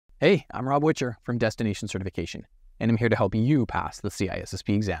Hey, I'm Rob Witcher from Destination Certification, and I'm here to help you pass the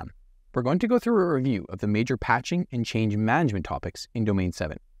CISSP exam. We're going to go through a review of the major patching and change management topics in Domain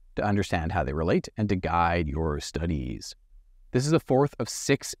 7 to understand how they relate and to guide your studies. This is the fourth of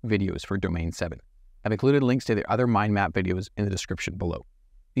 6 videos for Domain 7. I've included links to the other MindMap videos in the description below.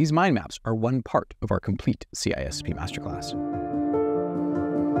 These mind maps are one part of our complete CISSP masterclass.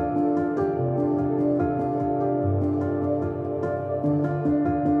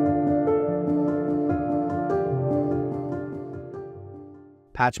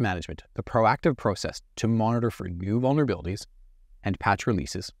 Patch management, the proactive process to monitor for new vulnerabilities and patch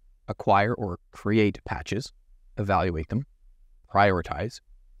releases, acquire or create patches, evaluate them, prioritize,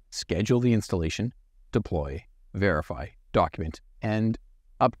 schedule the installation, deploy, verify, document, and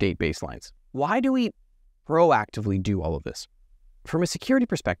update baselines. Why do we proactively do all of this? From a security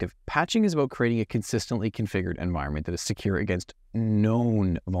perspective, patching is about creating a consistently configured environment that is secure against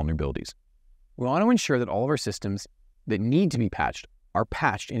known vulnerabilities. We want to ensure that all of our systems that need to be patched are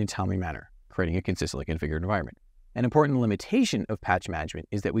patched in a timely manner, creating a consistently configured environment. An important limitation of patch management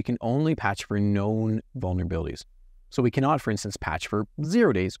is that we can only patch for known vulnerabilities. So we cannot, for instance, patch for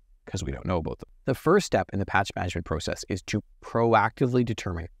 0 days because we don't know about them. The first step in the patch management process is to proactively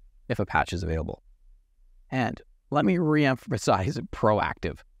determine if a patch is available. And let me re-emphasize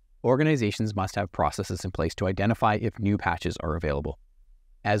proactive. Organizations must have processes in place to identify if new patches are available.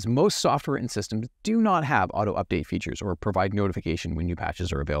 As most software and systems do not have auto-update features or provide notification when new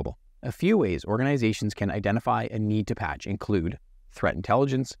patches are available. A few ways organizations can identify a need to patch include threat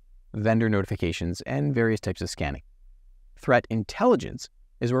intelligence, vendor notifications, and various types of scanning. Threat intelligence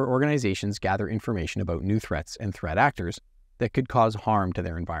is where organizations gather information about new threats and threat actors that could cause harm to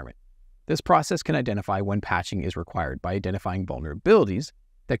their environment. This process can identify when patching is required by identifying vulnerabilities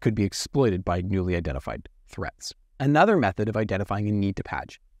that could be exploited by newly identified threats. Another method of identifying a need to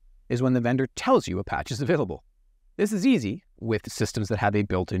patch is when the vendor tells you a patch is available. This is easy with systems that have a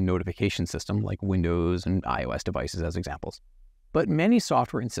built-in notification system like Windows and iOS devices as examples. But many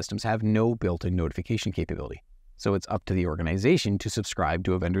software and systems have no built-in notification capability. So it's up to the organization to subscribe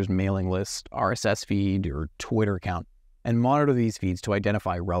to a vendor's mailing list, RSS feed, or Twitter account, and monitor these feeds to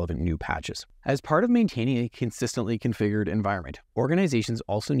identify relevant new patches. As part of maintaining a consistently configured environment, organizations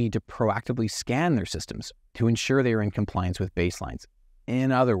also need to proactively scan their systems to ensure they are in compliance with baselines.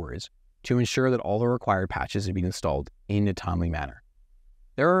 In other words, to ensure that all the required patches have been installed in a timely manner.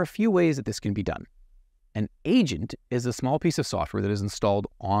 There are a few ways that this can be done. An agent is a small piece of software that is installed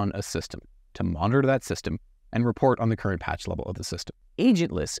on a system to monitor that system and report on the current patch level of the system.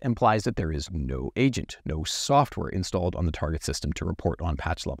 Agentless implies that there is no agent, no software installed on the target system to report on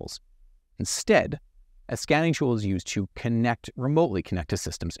patch levels. Instead, a scanning tool is used to remotely connect to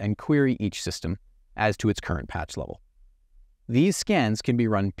systems and query each system as to its current patch level. These scans can be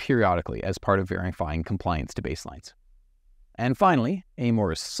run periodically as part of verifying compliance to baselines. And finally, a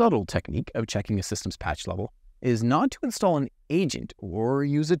more subtle technique of checking a system's patch level is not to install an agent or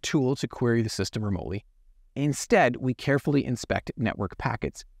use a tool to query the system remotely. Instead, we carefully inspect network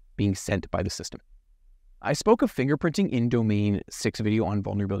packets being sent by the system. I spoke of fingerprinting in Domain 6 video on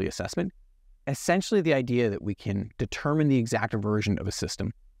vulnerability assessment. Essentially, the idea that we can determine the exact version of a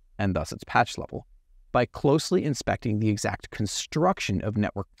system, and thus its patch level, by closely inspecting the exact construction of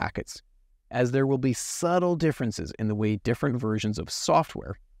network packets, as there will be subtle differences in the way different versions of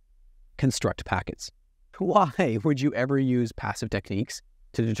software construct packets. Why would you ever use passive techniques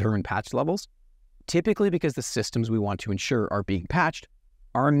to determine patch levels? Typically because the systems we want to ensure are being patched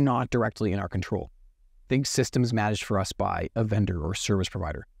are not directly in our control. Think systems managed for us by a vendor or service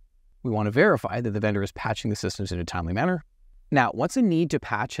provider. We want to verify that the vendor is patching the systems in a timely manner. Now, once a need to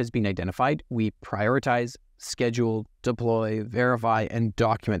patch has been identified, we prioritize, schedule, deploy, verify, and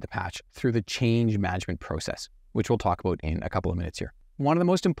document the patch through the change management process, which we'll talk about in a couple of minutes here. One of the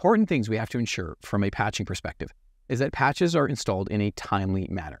most important things we have to ensure from a patching perspective is that patches are installed in a timely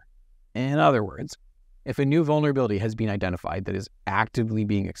manner. In other words, if a new vulnerability has been identified that is actively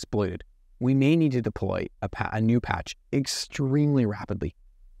being exploited, we may need to deploy a new patch extremely rapidly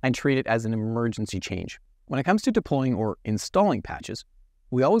and treat it as an emergency change. When it comes to deploying or installing patches,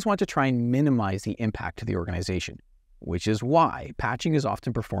 we always want to try and minimize the impact to the organization, which is why patching is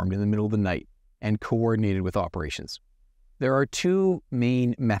often performed in the middle of the night and coordinated with operations. There are 2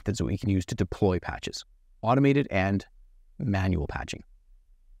 main methods that we can use to deploy patches: automated and manual patching.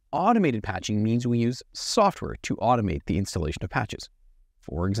 Automated patching means we use software to automate the installation of patches.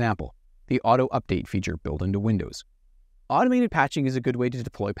 For example, the auto update feature built into Windows. Automated patching is a good way to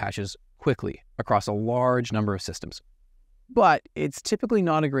deploy patches quickly across a large number of systems. But it's typically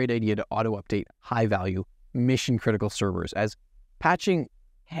not a great idea to auto update high value, mission critical servers, as patching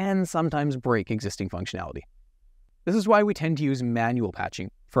can sometimes break existing functionality. This is why we tend to use manual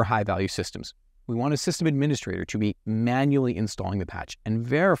patching for high-value systems. We want a system administrator to be manually installing the patch and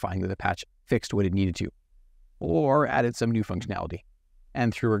verifying that the patch fixed what it needed to, or added some new functionality.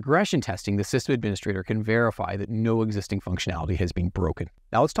 And through regression testing, the system administrator can verify that no existing functionality has been broken.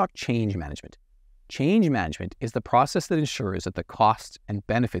 Now let's talk change management. Change management is the process that ensures that the costs and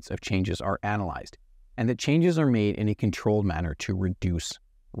benefits of changes are analyzed and that changes are made in a controlled manner to reduce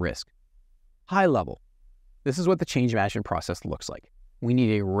risk. High level, this is what the change management process looks like. We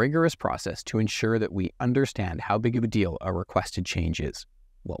need a rigorous process to ensure that we understand how big of a deal a requested change is.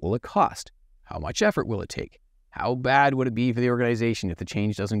 What will it cost? How much effort will it take? How bad would it be for the organization if the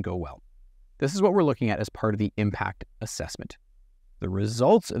change doesn't go well? This is what we're looking at as part of the impact assessment. The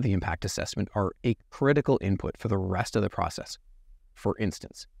results of the impact assessment are a critical input for the rest of the process. For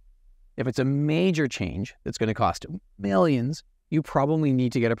instance, if it's a major change that's going to cost millions, you probably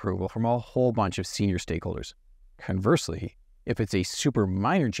need to get approval from a whole bunch of senior stakeholders. Conversely, if it's a super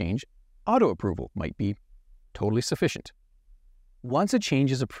minor change, auto approval might be totally sufficient. Once a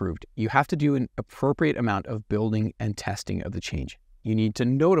change is approved, you have to do an appropriate amount of building and testing of the change. You need to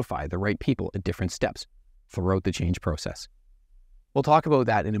notify the right people at different steps throughout the change process. We'll talk about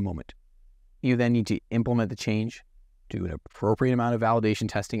that in a moment. You then need to implement the change, do an appropriate amount of validation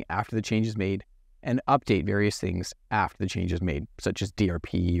testing after the change is made, and update various things after the change is made, such as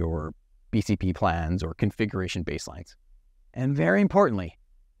DRP or BCP plans or configuration baselines. And very importantly,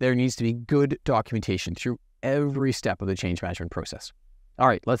 there needs to be good documentation through every step of the change management process. All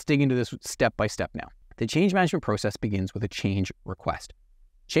right, let's dig into this step by step now. The change management process begins with a change request.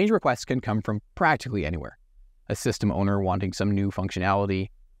 Change requests can come from practically anywhere. A system owner wanting some new functionality,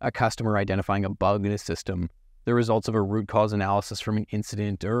 a customer identifying a bug in a system, the results of a root cause analysis from an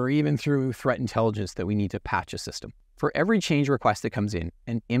incident, or even through threat intelligence that we need to patch a system. For every change request that comes in,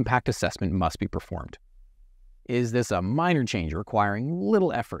 an impact assessment must be performed. Is this a minor change requiring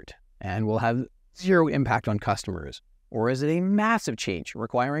little effort and will have zero impact on customers? Or is it a massive change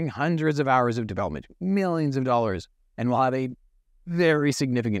requiring hundreds of hours of development, millions of dollars, and will have a very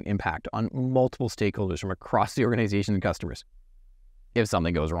significant impact on multiple stakeholders from across the organization and customers if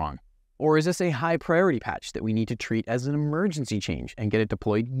something goes wrong? Or is this a high priority patch that we need to treat as an emergency change and get it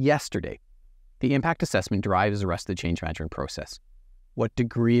deployed yesterday? The impact assessment drives the rest of the change management process. What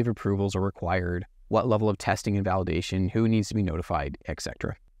degree of approvals are required, what level of testing and validation, who needs to be notified,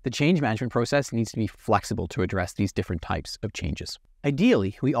 etc. The change management process needs to be flexible to address these different types of changes.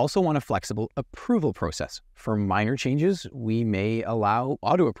 Ideally, we also want a flexible approval process. For minor changes, we may allow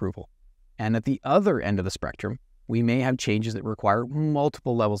auto approval. And at the other end of the spectrum, we may have changes that require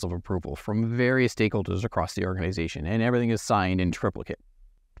multiple levels of approval from various stakeholders across the organization, and everything is signed in triplicate.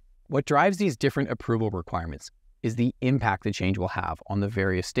 What drives these different approval requirements is the impact the change will have on the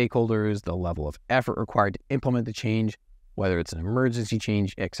various stakeholders, the level of effort required to implement the change, whether it's an emergency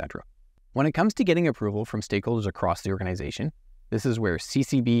change, etc. When it comes to getting approval from stakeholders across the organization, this is where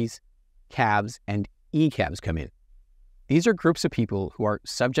CCBs, CABs, and ECABs come in. These are groups of people who are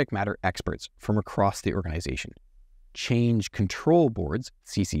subject matter experts from across the organization. Change control boards,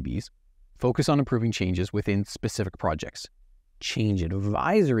 CCBs, focus on approving changes within specific projects. Change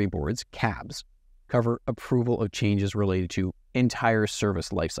advisory boards, CABs, cover approval of changes related to entire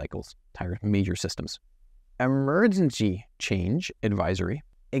service life cycles, entire major systems. Emergency change advisory,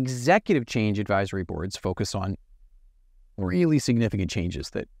 executive change advisory boards focus on really significant changes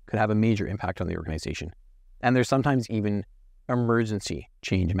that could have a major impact on the organization. And there's sometimes even emergency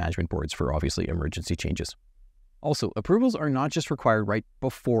change management boards for obviously emergency changes. Also, approvals are not just required right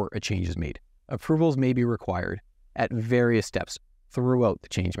before a change is made. Approvals may be required at various steps throughout the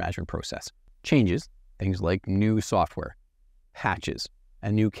change management process. Changes, things like new software, patches,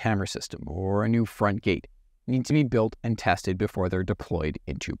 a new camera system, or a new front gate, need to be built and tested before they're deployed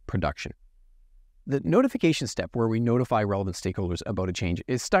into production. The notification step, where we notify relevant stakeholders about a change,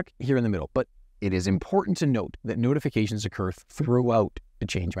 is stuck here in the middle, but it is important to note that notifications occur throughout the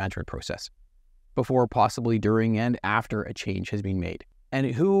change management process, before, possibly during, and after a change has been made. And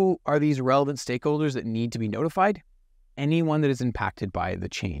who are these relevant stakeholders that need to be notified? Anyone that is impacted by the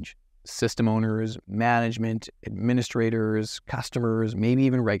change. System owners, management, administrators, customers, maybe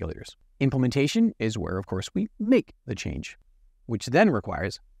even regulators. Implementation is where, of course, we make the change, which then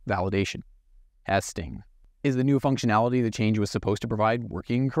requires validation. Testing. Is the new functionality the change was supposed to provide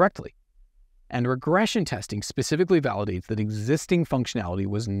working correctly? And regression testing specifically validates that existing functionality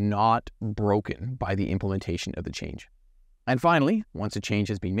was not broken by the implementation of the change. And finally, once a change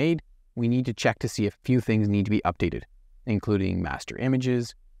has been made, we need to check to see if a few things need to be updated, including master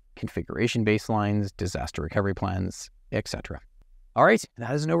images, configuration baselines, disaster recovery plans, etc. All right,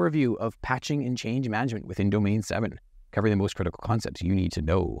 that is an overview of patching and change management within Domain 7, covering the most critical concepts you need to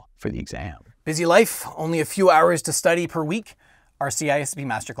know for the exam. Busy life, only a few hours to study per week? Our CISSP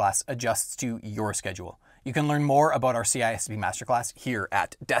Masterclass adjusts to your schedule. You can learn more about our CISSP Masterclass here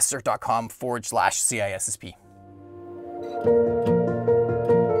at DestCert.com/CISSP.